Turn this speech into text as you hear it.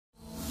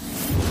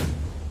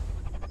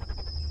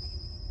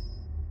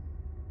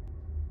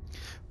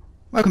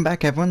Welcome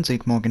back everyone,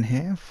 Zeke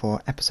here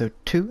for episode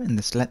 2 in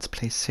this Let's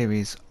Play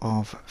series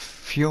of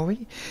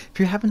Furi.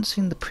 If you haven't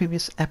seen the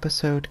previous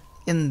episode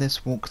in this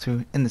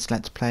walkthrough, in this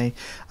Let's Play,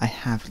 I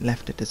have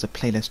left it as a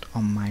playlist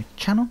on my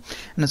channel.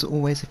 And as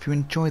always, if you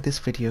enjoy this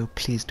video,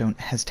 please don't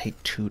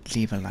hesitate to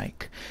leave a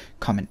like,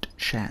 comment,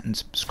 share and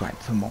subscribe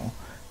for more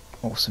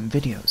awesome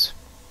videos.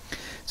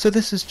 So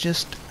this is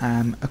just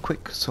a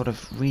quick sort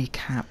of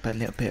recap, a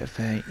little bit of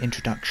an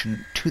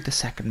introduction to the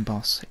second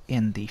boss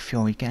in the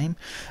Furi game,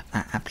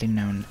 aptly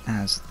known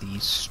as the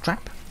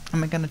Strap.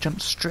 And we're going to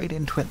jump straight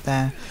into it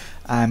there,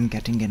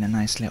 getting in a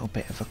nice little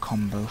bit of a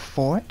combo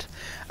for it.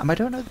 I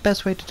don't know the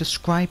best way to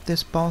describe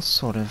this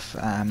boss,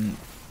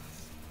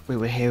 we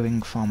were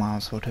hearing from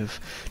our sort of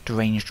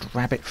deranged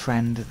rabbit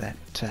friend that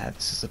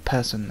this is a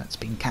person that's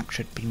been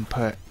captured, been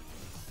put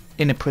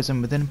in a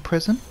prison within a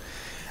prison.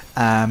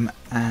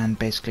 And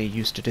basically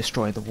used to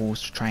destroy the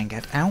walls to try and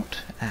get out,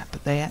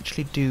 but they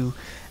actually do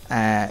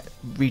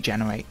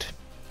regenerate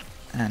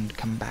and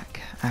come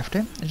back after.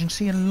 As you can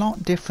see, a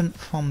lot different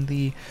from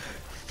the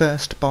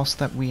first boss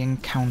that we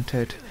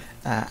encountered,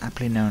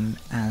 aptly known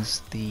as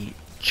the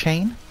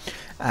Chain.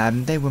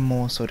 They were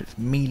more sort of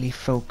melee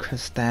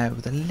focused there,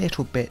 with a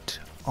little bit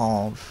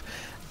of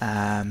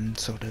oh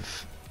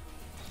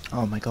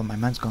my god, my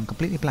mind's gone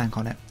completely blank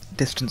on it,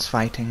 distance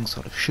fighting,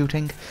 sort of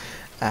shooting.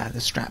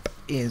 The Strap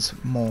is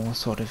more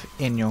sort of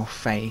in your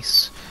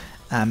face,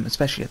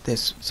 especially at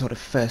this sort of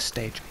first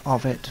stage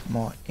of it,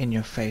 more in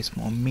your face,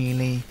 more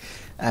melee,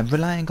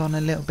 relying on a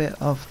little bit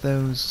of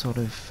those sort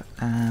of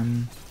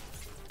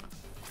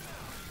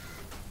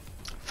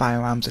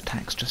firearms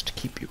attacks just to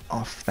keep you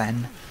off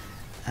then.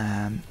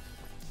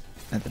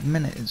 At the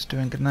minute it's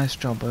doing a nice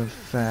job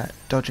of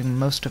dodging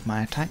most of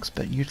my attacks,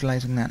 but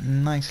utilising that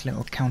nice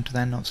little counter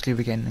then, obviously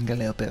regaining a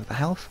little bit of the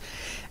health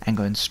and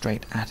going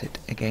straight at it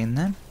again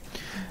then.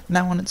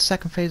 Now on its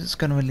second phase it's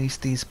going to release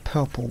these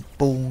purple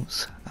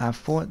balls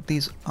for it.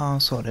 These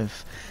are sort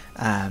of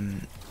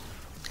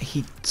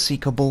heat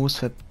seeker balls,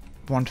 for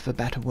want of a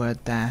better word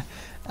there.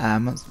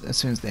 As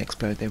soon as they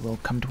explode they will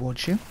come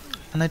towards you.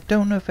 And I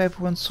don't know if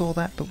everyone saw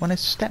that, but when I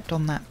stepped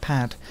on that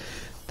pad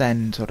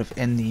then sort of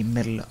in the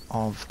middle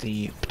of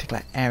the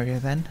particular area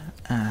then,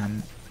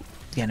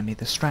 the enemy,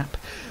 the Strap,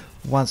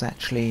 was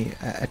actually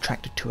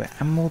attracted to it,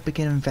 and we'll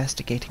begin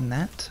investigating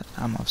that.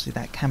 Obviously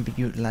that can be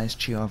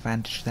utilised to your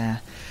advantage there.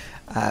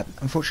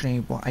 Unfortunately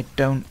what I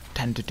don't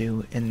tend to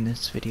do in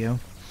this video,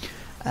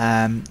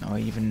 or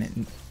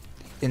even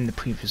in the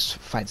previous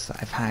fights that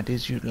I've had,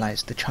 is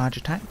utilise the charge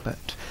attack,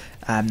 but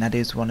that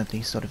is one of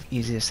the sort of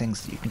easiest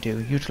things that you can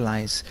do.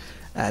 Utilise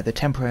the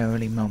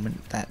temporarily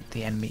moment that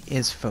the enemy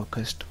is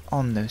focused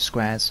on those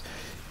squares,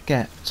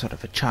 get sort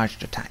of a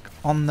charged attack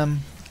on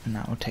them, and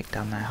that will take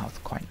down their health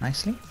quite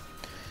nicely.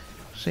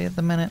 See, at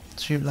the minute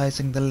it's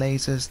utilising the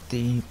lasers,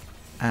 the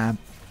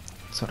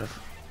sort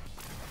of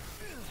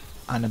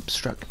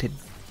unobstructed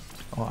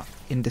or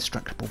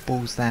indestructible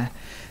balls there,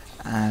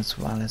 as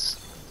well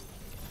as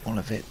all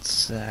of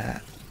its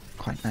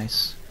quite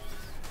nice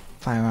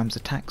firearms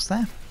attacks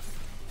there.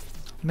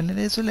 I mean, it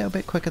is a little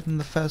bit quicker than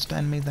the first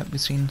enemy that we've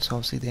seen, so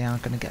obviously they are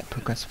going to get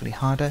progressively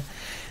harder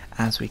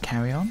as we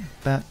carry on,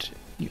 but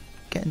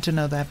getting to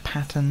know their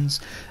patterns,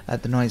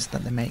 the noise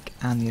that they make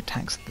and the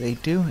attacks that they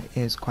do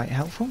is quite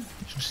helpful.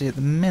 As you see at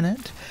the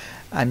minute,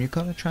 you've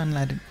got to try and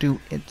let it do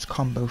its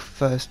combo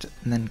first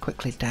and then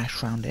quickly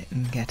dash around it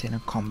and get in a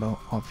combo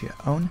of your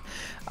own,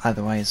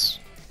 otherwise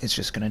it's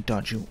just going to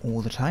dodge you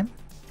all the time.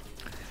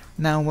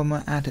 Now when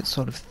we're at its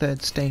sort of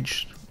third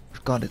stage,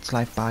 we've got its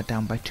life bar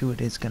down by 2,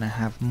 it is going to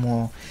have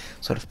more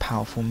sort of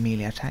powerful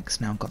melee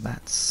attacks. Now got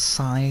that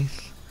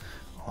scythe,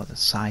 or the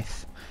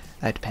scythe,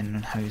 depending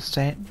on how you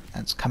say it,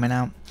 that's coming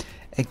out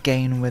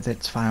again with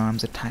its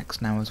firearms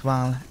attacks now as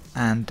well,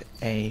 and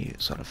a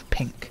sort of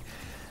pink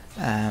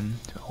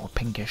or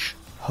pinkish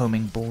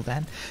homing ball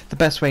then. The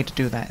best way to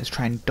do that is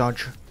try and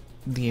dodge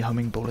the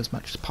homing ball as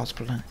much as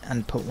possible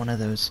and put one of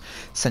those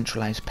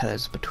centralized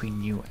pillars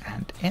between you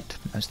and it.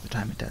 Most of the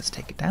time it does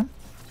take it down.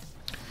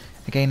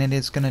 Again, it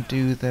is going to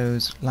do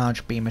those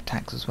large beam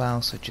attacks as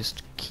well, so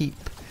just keep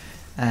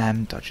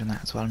dodging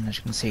that as well, and as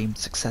you can see,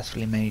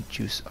 successfully made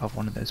use of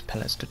one of those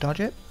pillars to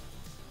dodge it.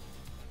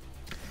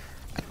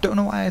 I don't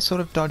know why I sort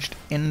of dodged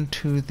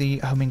into the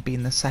homing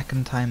beam the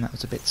second time. That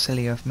was a bit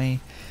silly of me,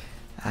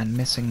 and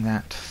missing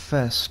that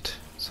first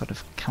sort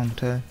of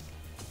counter,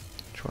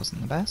 which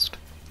wasn't the best.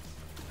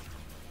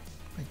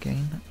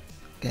 Again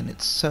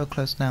it's so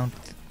close now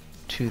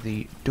to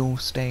the door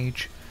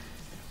stage,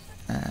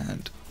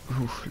 and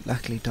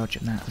luckily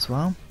dodging that as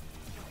well.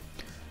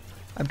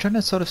 I'm trying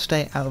to sort of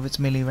stay out of its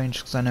melee range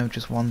because I know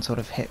just one sort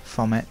of hit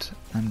from it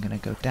I'm going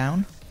to go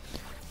down.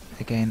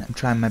 Again, I'm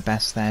trying my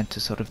best there to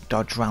sort of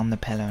dodge around the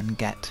pillar and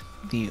get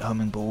the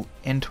homing ball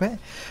into it,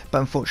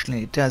 but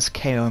unfortunately it does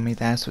KO me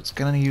there, so it's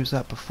going to use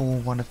up a full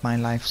one of my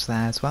lives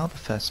there as well, the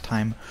first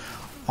time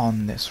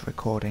on this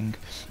recording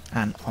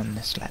and on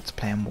this Let's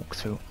Play and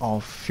walkthrough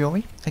of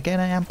Furi.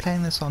 Again, I am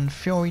playing this on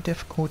Furi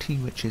difficulty,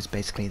 which is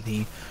basically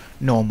the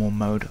normal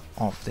mode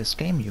of this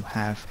game. You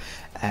have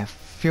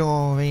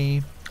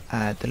Furi,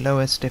 The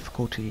lowest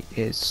difficulty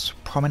is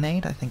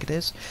Promenade, I think it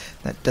is.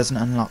 That doesn't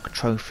unlock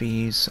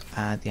trophies.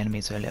 The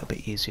enemies are a little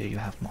bit easier, you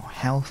have more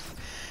health.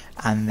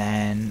 And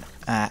then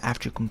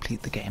after you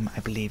complete the game, I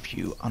believe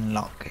you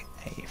unlock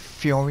a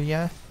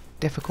Furi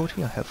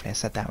difficulty, or hopefully I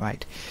said that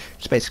right.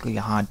 It's basically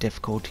a hard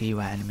difficulty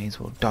where enemies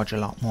will dodge a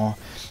lot more,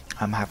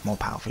 have more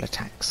powerful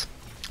attacks,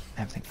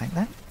 everything like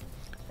that.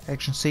 As you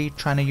can see,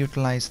 trying to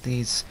utilize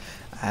these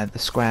the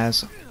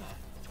squares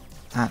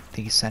at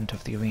the center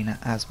of the arena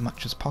as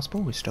much as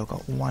possible. We've still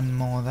got one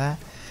more there,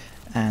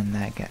 and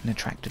they're getting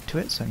attracted to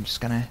it, so I'm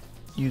just gonna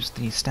use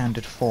the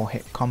standard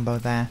 4-hit combo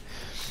there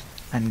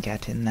and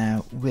get in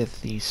there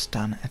with the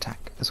stun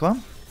attack as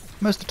well.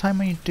 Most of the time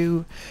when you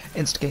do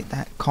instigate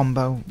that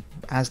combo,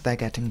 as they're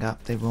getting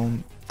up, they will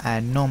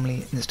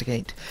normally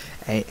instigate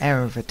an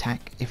area of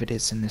attack if it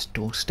is in this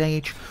dual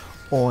stage,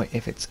 or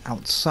if it's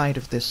outside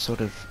of this sort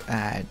of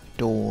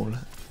dual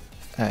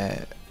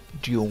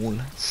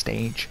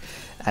stage,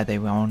 they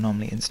will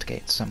normally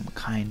instigate some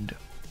kind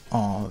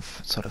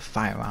of sort of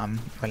firearm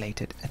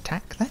related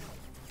attack there.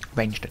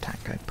 Ranged attack,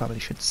 I probably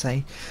should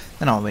say.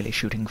 They're not really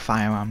shooting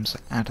firearms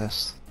at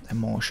us, they're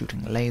more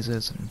shooting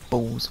lasers and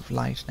balls of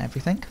light and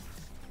everything.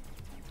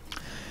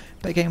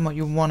 But again, what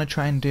you want to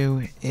try and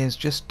do is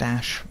just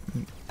dash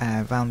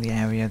around the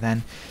area,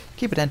 then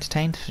keep it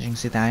entertained. As you can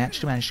see there, I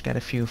actually managed to get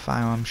a few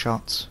firearm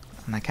shots,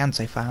 and I can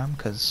say firearm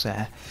because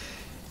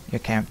your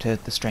character,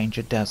 the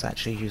stranger, does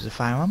actually use a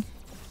firearm.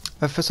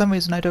 But for some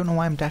reason, I don't know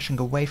why I'm dashing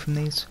away from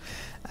these.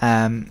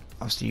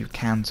 Obviously you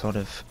can sort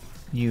of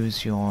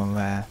use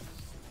your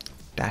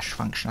dash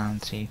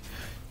functionality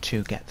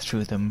to get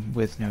through them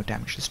with no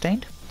damage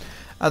sustained.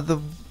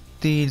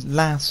 The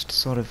last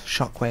sort of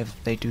shockwave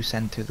they do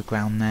send through the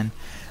ground then,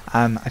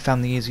 I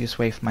found the easiest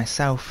way for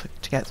myself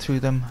to get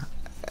through them,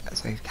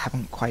 as I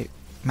haven't quite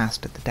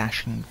mastered the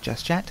dashing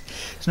just yet.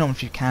 So normally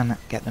if you can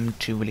get them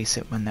to release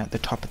it when they're at the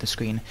top of the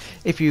screen,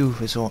 if you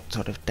resort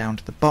sort of down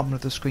to the bottom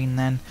of the screen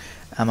then,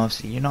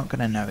 obviously you're not going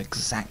to know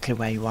exactly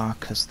where you are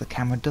because the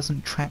camera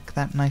doesn't track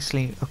that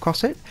nicely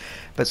across it,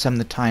 but some of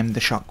the time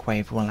the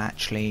shockwave will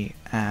actually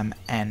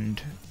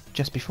end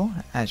just before,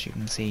 as you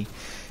can see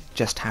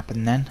just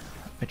happened then,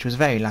 which was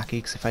very lucky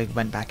because if I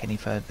went back any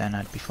further then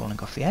I'd be falling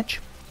off the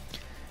edge.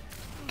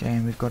 Okay,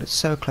 we've got it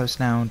so close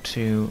now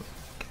to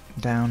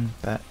get down,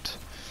 but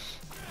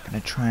I'm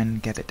going to try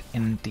and get it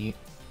in the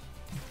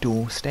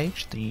duel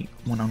stage, the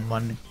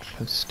one-on-one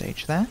close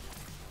stage there.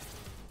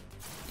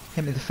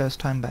 Hit me the first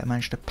time, but I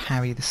managed to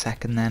parry the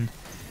second then,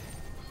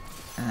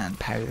 and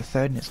parry the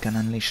third, and it's going to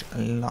unleash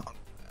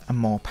a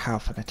more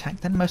powerful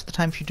attack. Then most of the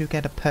time if you do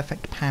get a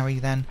perfect parry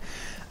then,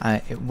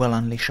 it will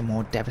unleash a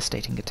more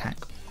devastating attack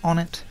on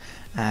it,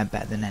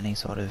 better than any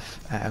sort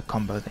of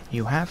combo that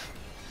you have.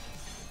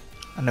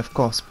 And of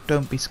course,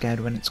 don't be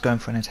scared when it's going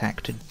for an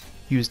attack to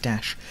use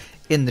dash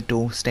in the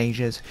duel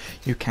stages.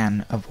 You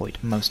can avoid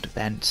most of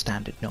their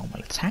standard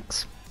normal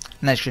attacks.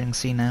 And as you can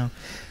see now,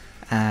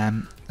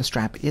 the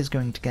strap is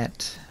going to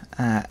get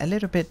a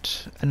little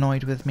bit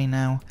annoyed with me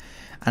now.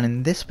 And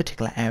in this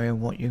particular area,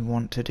 what you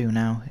want to do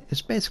now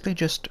is basically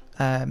just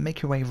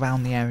make your way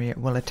around the area. It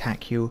will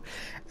attack you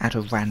at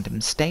a random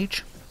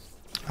stage.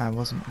 I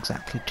wasn't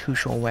exactly too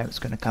sure where it's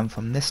going to come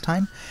from this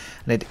time,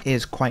 and it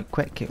is quite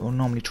quick. It will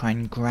normally try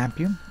and grab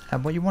you.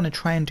 What you want to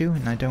try and do,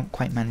 and I don't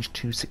quite manage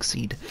to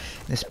succeed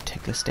in this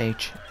particular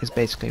stage, is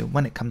basically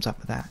when it comes up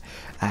with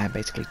that,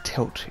 basically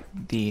tilt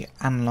the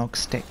analog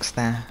sticks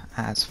there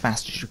as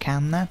fast as you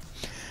can there.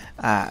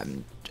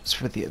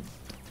 Just with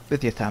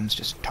your thumbs,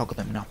 just toggle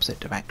them in opposite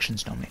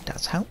directions. Normally it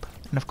does help.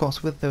 And of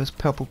course with those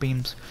purple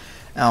beams,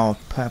 or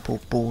purple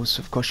balls,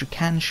 of course you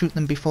can shoot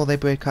them before they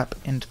break up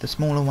into the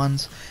smaller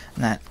ones,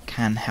 and that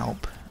can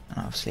help and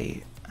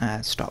obviously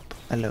stop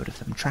a load of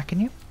them tracking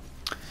you.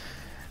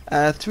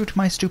 Through to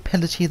my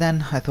stupidity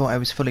then, I thought I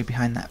was fully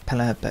behind that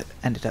pillar, but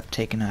ended up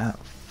taking a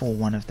full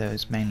one of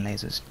those main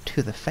lasers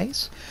to the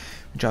face,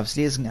 which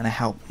obviously isn't going to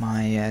help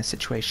my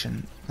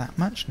situation that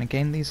much. And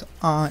again, these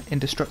are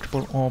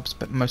indestructible orbs,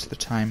 but most of the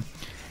time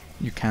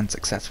you can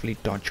successfully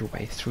dodge your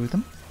way through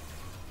them.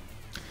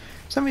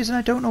 For some reason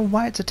I don't know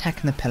why it's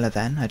attacking the pillar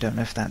then. I don't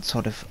know if that's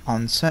sort of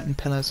on certain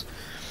pillars,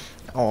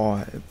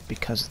 or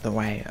because of the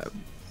way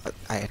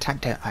I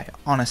attacked it. I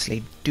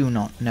honestly do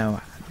not know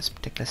at this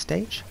particular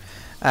stage.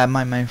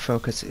 My main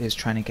focus is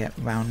trying to get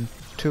round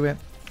to it.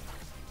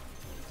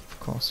 Of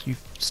course,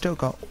 you've still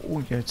got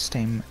all your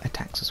same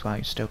attacks as well.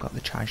 You've still got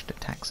the charged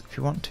attacks if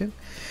you want to.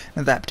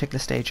 At that particular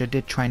stage I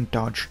did try and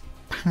dodge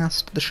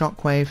past the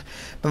shockwave,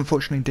 but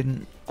unfortunately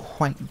didn't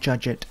quite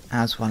judge it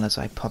as well as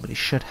I probably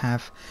should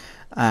have.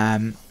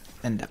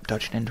 End up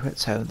dodging into it,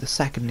 so the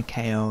second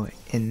KO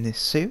in this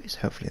series.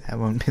 Hopefully there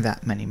won't be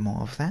that many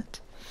more of that.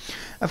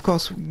 Of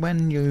course,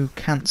 when you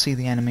can't see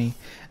the enemy,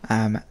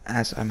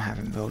 as I'm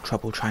having real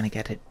trouble trying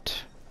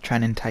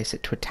and entice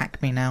it to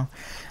attack me now,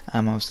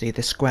 obviously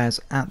the squares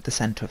at the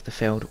centre of the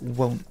field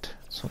won't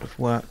sort of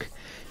work.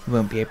 You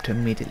won't be able to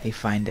immediately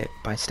find it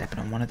by stepping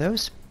on one of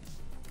those.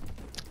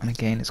 And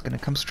again, it's going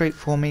to come straight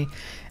for me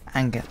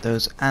and get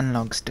those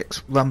analog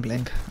sticks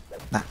rumbling.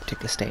 That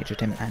particular stage I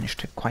didn't manage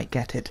to quite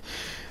get it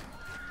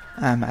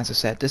As I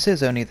said, this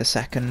is only the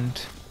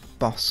second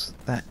boss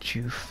that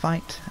you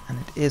fight, and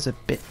it is a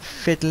bit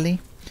fiddly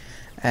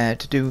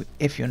to do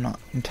if you're not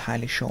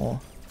entirely sure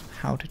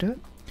how to do it.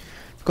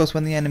 Of course,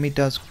 when the enemy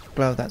does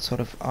glow that sort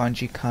of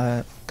orangey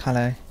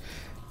colour,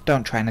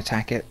 don't try and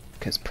attack it,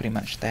 because pretty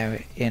much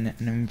they're in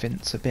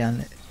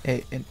an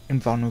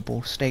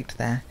invulnerable state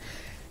there,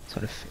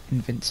 sort of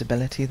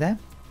invincibility there.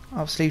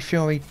 Obviously,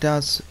 Furi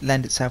does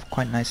lend itself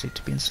quite nicely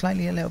to being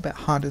slightly a little bit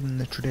harder than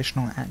the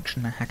traditional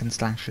action hack and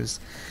slashes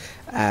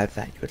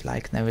that you would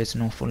like. There is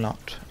an awful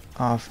lot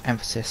of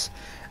emphasis,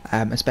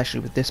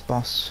 especially with this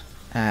boss,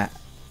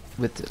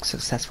 with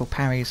successful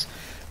parries,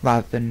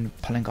 rather than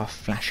pulling off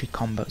flashy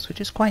combos,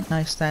 which is quite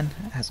nice then.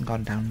 It hasn't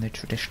gone down the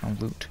traditional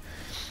route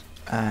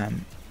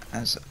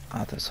as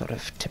other sort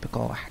of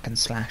typical hack and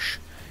slash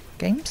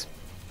games.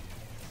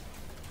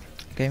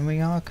 Again,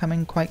 we are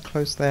coming quite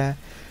close there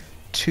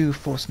to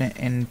forcing it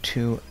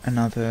into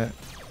another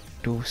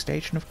dual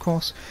stage, and of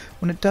course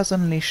when it does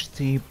unleash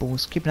the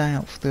balls, keep an eye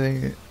out for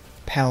the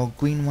pale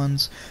green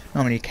ones.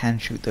 Normally you can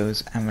shoot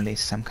those and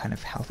release some kind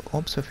of health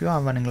orb, so if you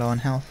are running low on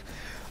health,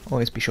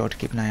 always be sure to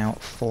keep an eye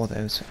out for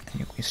those and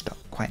you'll be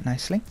stocked quite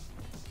nicely.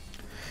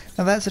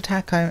 Now that's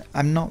attack,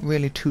 I'm not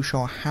really too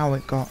sure how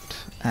it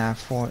got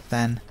for it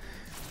then,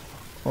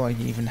 or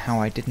even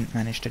how I didn't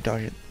manage to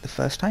dodge it the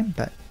first time,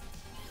 but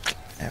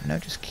no,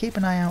 just keep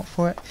an eye out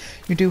for it.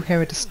 You do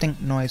hear a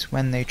distinct noise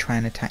when they try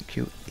and attack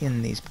you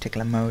in these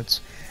particular modes,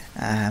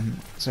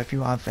 so if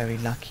you are very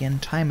lucky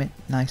and time it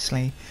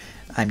nicely,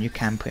 you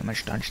can pretty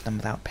much dodge them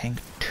without paying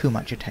too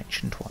much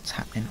attention to what's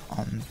happening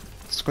on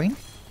the screen.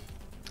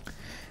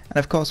 And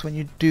of course when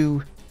you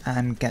do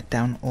get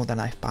down all the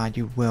life bar,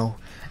 you will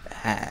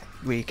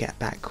really get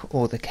back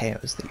all the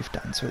KOs that you've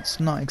done, so it's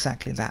not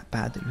exactly that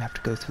bad that you have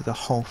to go through the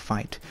whole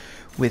fight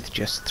with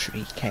just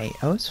 3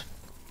 KOs.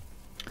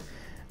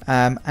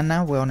 And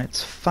now we're on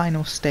its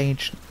final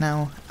stage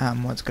now.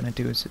 What it's going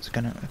to do is it's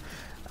going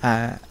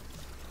to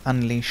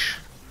unleash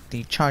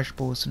the charged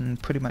balls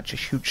and pretty much a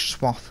huge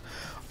swath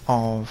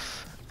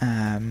of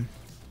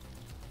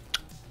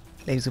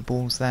laser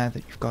balls there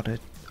that you've got to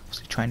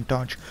obviously try and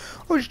dodge,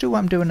 or just do what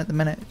I'm doing at the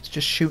minute. It's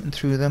just shooting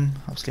through them.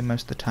 Obviously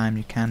most of the time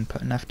you can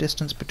put enough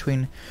distance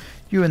between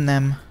you and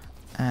them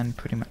and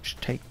pretty much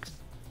take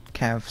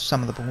care of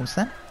some of the balls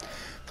there.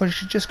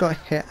 But you just got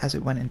hit as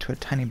it went into a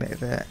tiny bit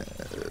of a,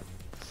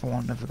 for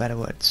want of a better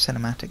word,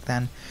 cinematic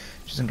then,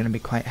 which isn't going to be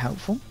quite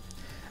helpful.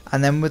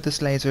 And then with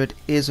this laser, it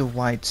is a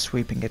wide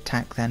sweeping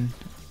attack then.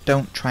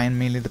 Don't try and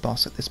melee the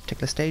boss at this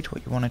particular stage.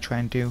 What you want to try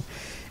and do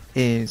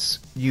is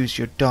use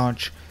your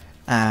dodge,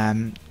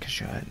 because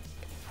you're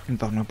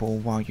invulnerable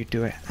while you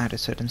do it at a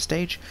certain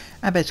stage,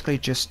 and basically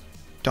just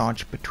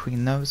dodge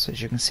between those.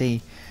 As you can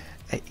see,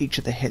 each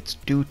of the hits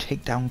do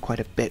take down quite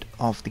a bit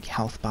of the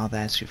health bar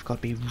there, so you've got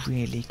to be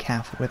really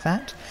careful with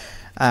that.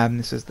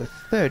 This is the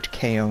 3rd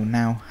KO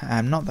now.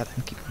 Not that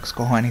I'm keeping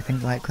score or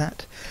anything like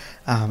that.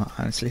 I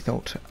honestly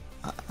thought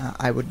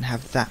I wouldn't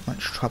have that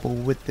much trouble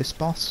with this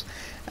boss.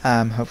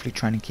 Hopefully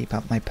trying to keep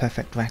up my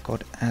perfect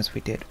record as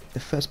we did with the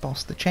first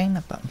boss, the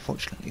chain, but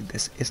unfortunately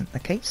this isn't the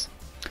case.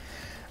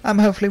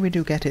 Hopefully we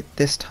do get it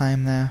this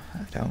time there.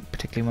 I don't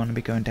particularly want to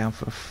be going down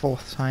for a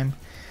 4th time,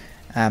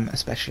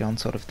 especially on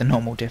sort of the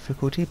normal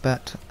difficulty,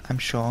 but I'm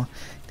sure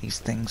these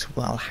things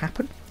will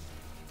happen,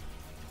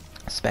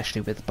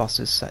 especially with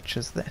bosses such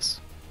as this.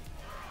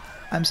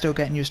 I'm still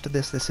getting used to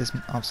this. This is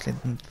obviously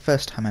the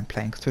first time I'm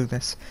playing through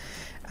this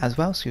as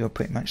well, so you're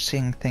pretty much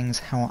seeing things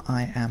how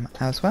I am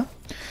as well.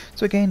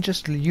 So again,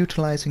 just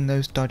utilising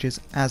those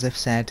dodges as I've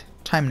said,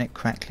 timing it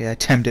correctly. I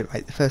timed it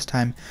right the first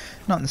time,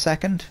 not in the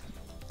second.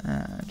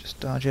 Just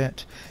dodge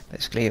it.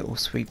 Basically it will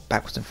sweep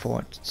backwards and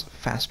forwards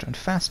faster and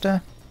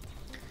faster.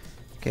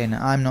 Again,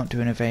 I'm not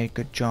doing a very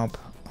good job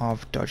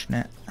of dodging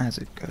it as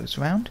it goes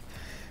around,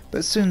 but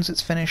as soon as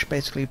it's finished,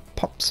 basically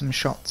pop some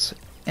shots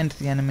into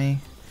the enemy,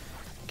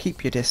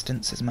 keep your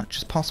distance as much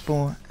as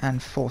possible,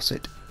 and force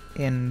it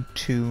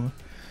into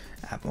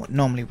what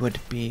normally would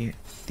be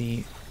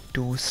the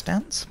dual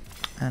stance.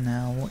 And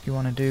now what you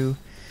want to do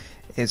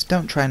is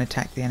don't try and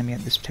attack the enemy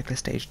at this particular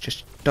stage,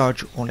 just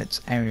dodge all its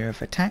area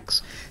of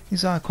attacks.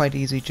 These are quite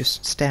easy,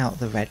 just stay out of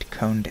the red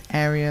coned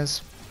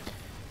areas,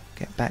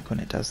 get back when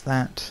it does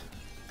that,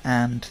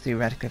 and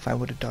theoretically if I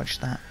would have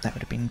dodged that, that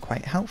would have been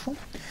quite helpful.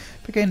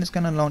 But again, it's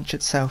going to launch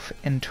itself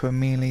into a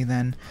melee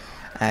then,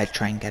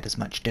 try and get as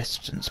much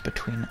distance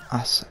between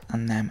us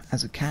and them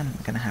as it can.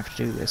 We're going to have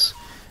to do this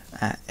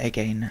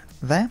again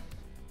there.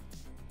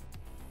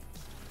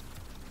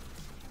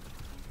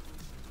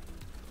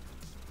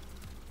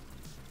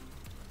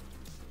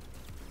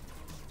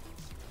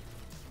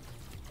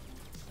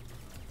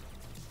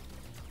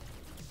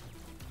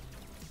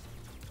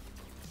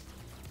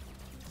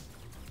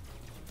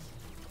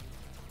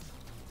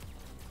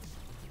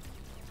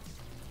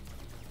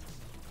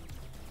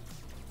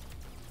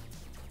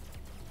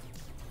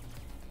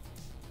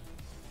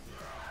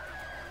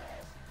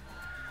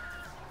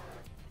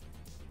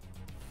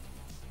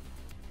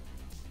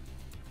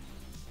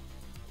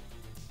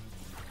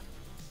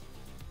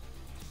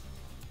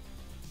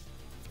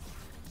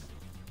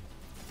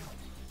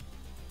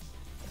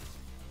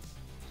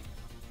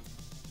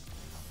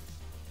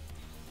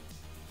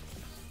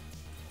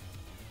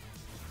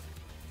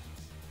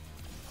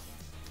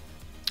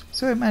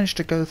 So it managed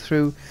to go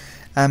through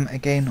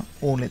again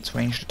all its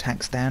ranged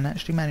attacks there, and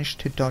actually managed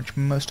to dodge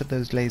most of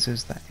those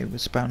lasers that it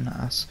was spouting at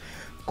us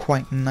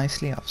quite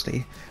nicely.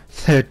 Obviously,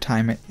 third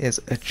time it is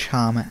a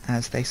charm,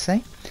 as they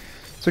say.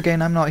 So again,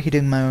 I'm not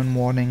heeding my own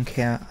warning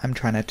here. I'm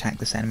trying to attack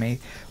this enemy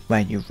where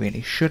you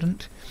really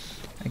shouldn't.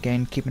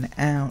 Again, keeping it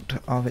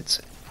out of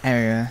its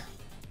area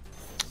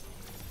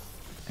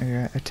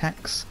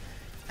attacks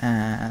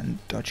and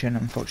dodging.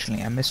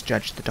 Unfortunately, I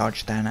misjudged the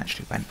dodge there and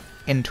actually went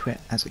into it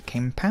as it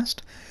came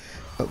past.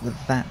 But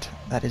with that,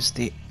 that is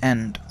the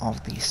end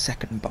of the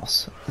second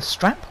boss, the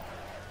strap.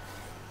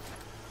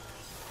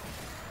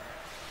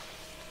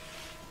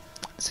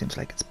 It seems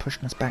like it's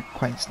pushing us back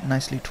quite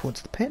nicely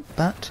towards the pit,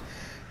 but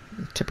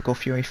in typical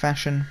Furi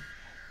fashion,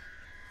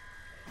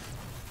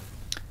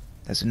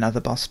 there's another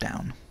boss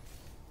down.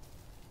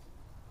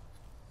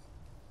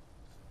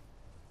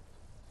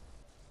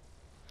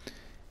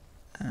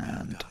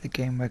 And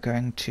again, we're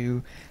going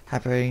to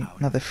have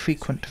another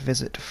frequent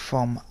visit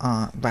from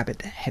our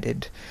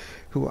rabbit-headed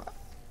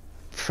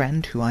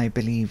friend, who I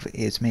believe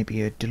is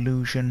maybe a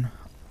delusion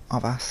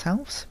of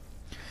ourselves.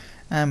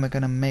 And we're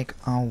going to make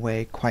our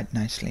way quite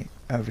nicely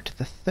over to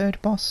the third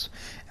boss,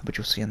 which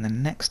you'll see in the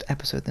next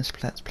episode of this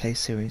Let's Play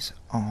series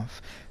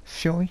of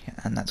Furi,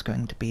 and that's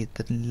going to be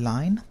the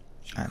Line.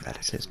 That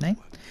is his name.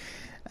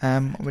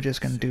 What we're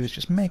just going to do is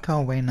just make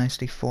our way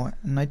nicely for it,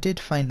 and I did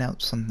find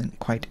out something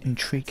quite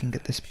intriguing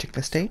at this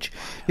particular stage.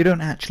 You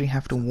don't actually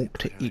have to walk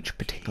to each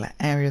particular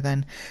area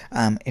then.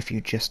 If you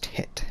just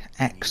hit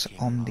X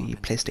on the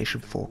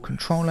PlayStation 4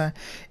 controller,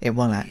 it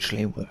will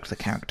actually walk the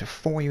character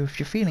for you if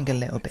you're feeling a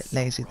little bit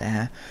lazy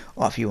there,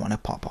 or if you want to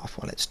pop off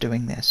while it's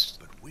doing this.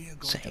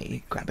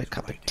 Say, grab a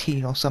cup of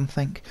tea or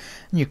something,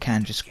 and you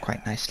can just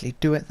quite nicely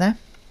do it there.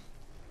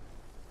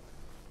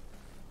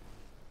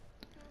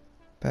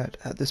 But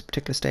at this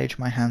particular stage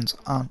my hands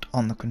aren't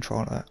on the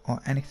controller or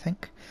anything.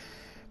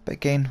 But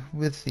again,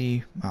 with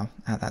the, well,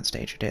 at that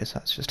stage it is,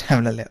 that's just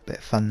having a little bit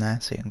of fun there,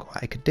 seeing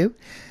what I could do.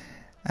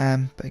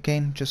 But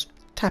again, just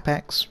tap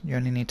X, you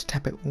only need to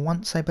tap it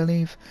once I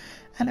believe,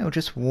 and it will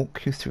just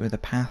walk you through the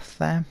path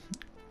there.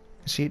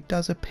 See, it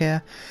does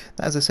appear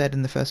that, as I said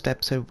in the first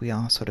episode, we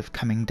are sort of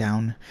coming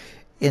down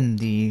in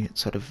the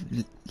sort of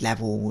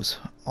levels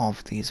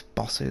of these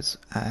bosses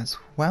as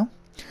well.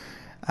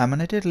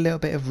 And I did a little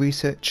bit of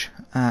research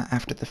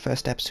after the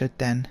first episode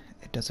then.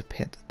 It does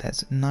appear that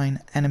there's 9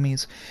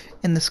 enemies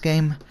in this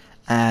game,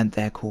 and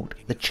they're called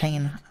the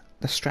Chain,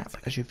 the Strap,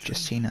 as you've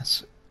just seen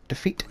us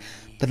defeat,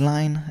 the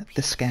Line,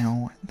 the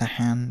Scowl, the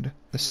Hand,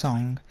 the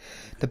Song,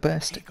 the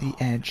Burst, the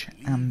Edge,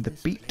 and the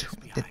Beat,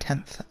 the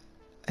 10th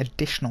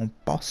additional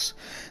boss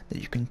that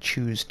you can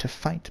choose to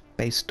fight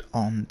based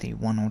on the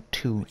 1 or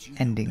 2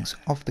 endings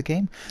of the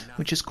game,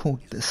 which is called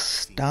the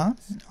Star.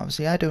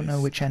 Obviously I don't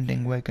know which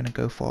ending we're going to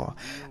go for.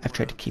 I've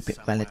tried to keep it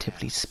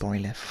relatively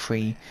spoiler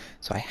free,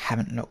 so I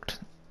haven't looked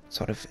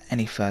sort of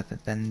any further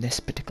than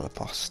this particular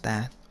boss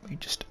there. We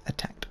just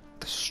attacked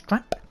the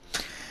Strap.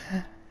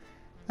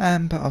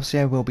 But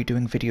obviously I will be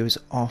doing videos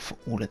of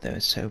all of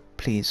those, so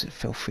please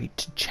feel free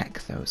to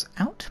check those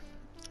out.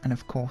 And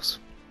of course,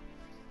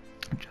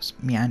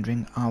 just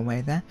meandering our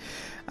way there.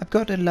 I've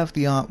got to love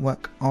the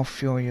artwork of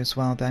Furi as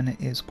well then. It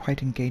is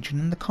quite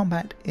engaging and the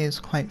combat is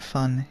quite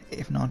fun,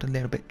 if not a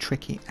little bit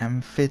tricky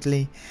and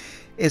fiddly.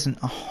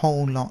 Isn't a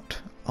whole lot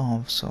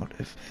of sort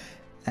of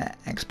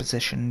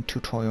exposition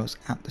tutorials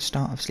at the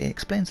start. Obviously it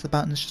explains the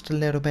buttons just a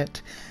little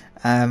bit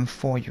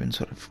for you and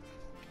sort of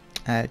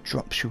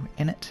drops you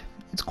in it.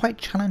 It's quite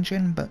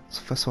challenging, but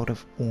for sort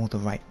of all the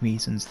right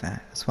reasons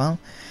there as well.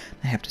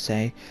 I have to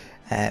say,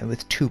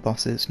 with 2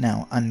 bosses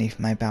now underneath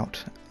my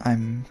belt,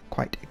 I'm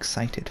quite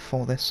excited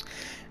for this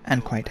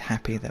and quite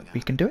happy that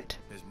we can do it.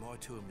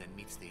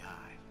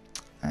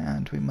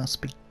 And we must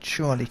be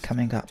surely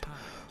coming up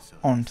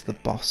onto the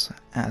boss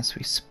as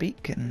we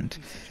speak, and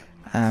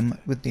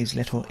with these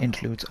little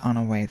interludes on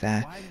our way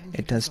there,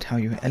 it does tell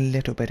you a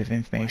little bit of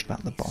information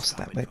about the boss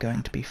that we're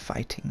going to be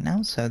fighting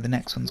now. So the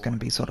next one's going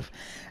to be sort of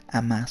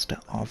a master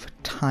of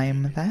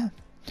time there.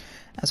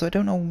 So I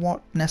don't know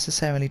what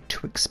necessarily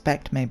to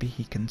expect. Maybe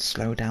he can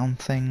slow down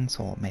things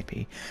or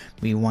maybe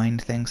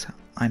rewind things.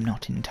 I'm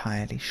not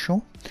entirely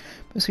sure.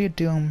 But we see a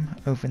dome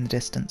over in the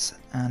distance,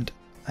 and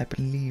I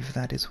believe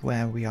that is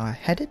where we are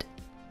headed.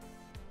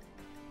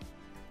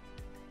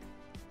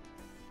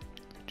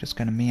 Just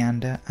going to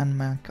meander and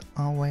make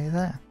our way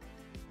there.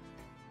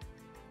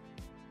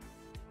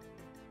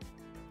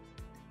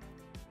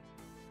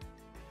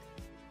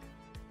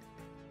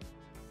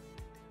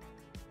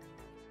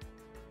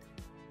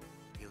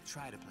 He'll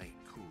try to play it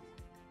cool.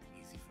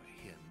 Easy for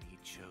him, he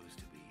chose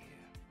to be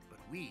here. But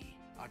we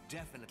are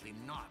definitely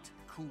not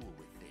cool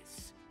with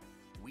this.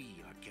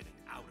 We are getting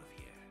out of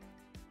here.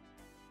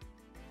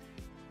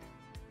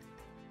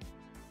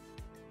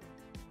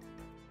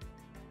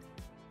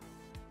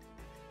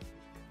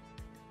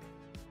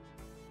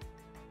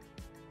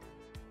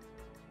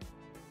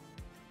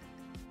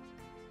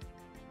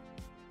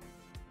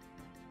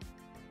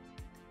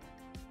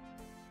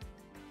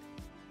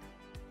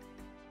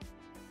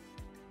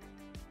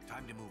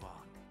 Time to move on.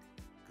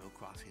 Go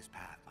cross his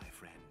path, my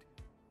friend.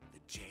 The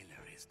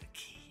jailer is the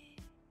key.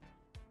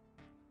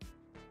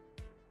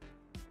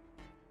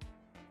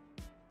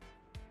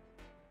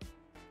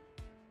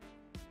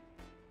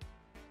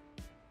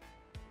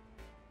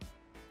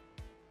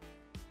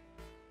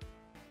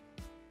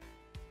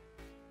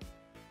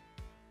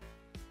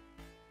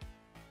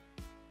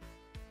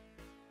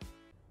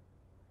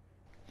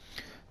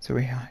 So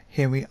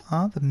here we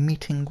are, the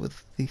meeting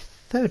with the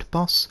third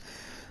boss,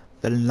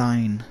 the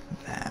Line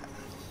there.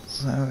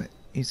 So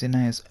he's in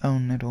his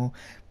own little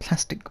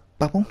plastic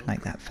bubble,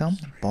 like that film,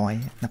 The Boy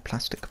in a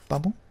Plastic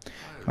Bubble.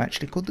 We're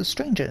actually called the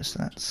Strangers, so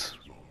that's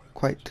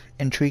quite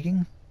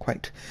intriguing,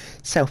 quite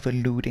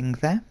self-alluding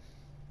there.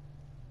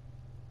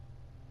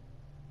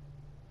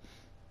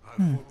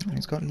 And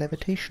he's got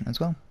levitation as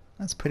well.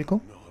 That's pretty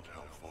cool. Not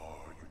how far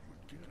you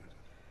would get.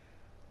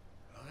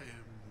 I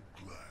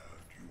am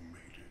glad you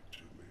made it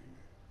to me.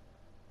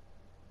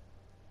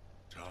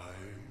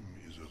 Time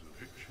is a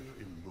picture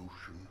in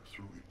motion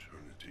through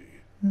eternity.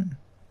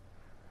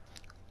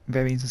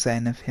 Very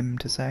zen of him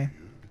to say.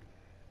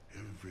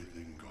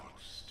 Everything got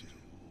still.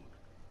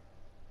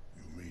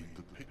 You made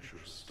the picture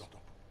stop.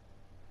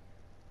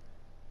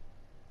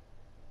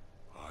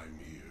 I'm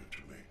here to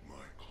make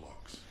my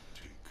clocks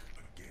tick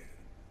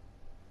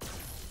again.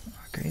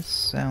 Okay,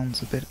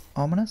 sounds a bit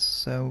ominous,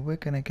 so we're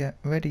gonna get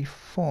ready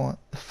for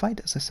the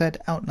fight, as I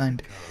said,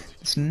 outlined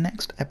this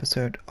next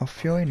episode of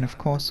Furi. And of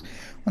course,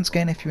 once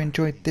again, if you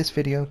enjoyed this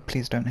video,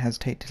 please don't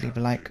hesitate to leave a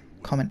like,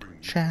 comment,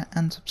 share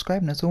and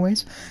subscribe. And as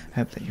always, I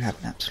hope that you have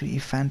an absolutely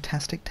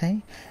fantastic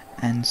day,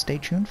 and stay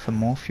tuned for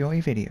more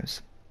Furi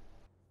videos.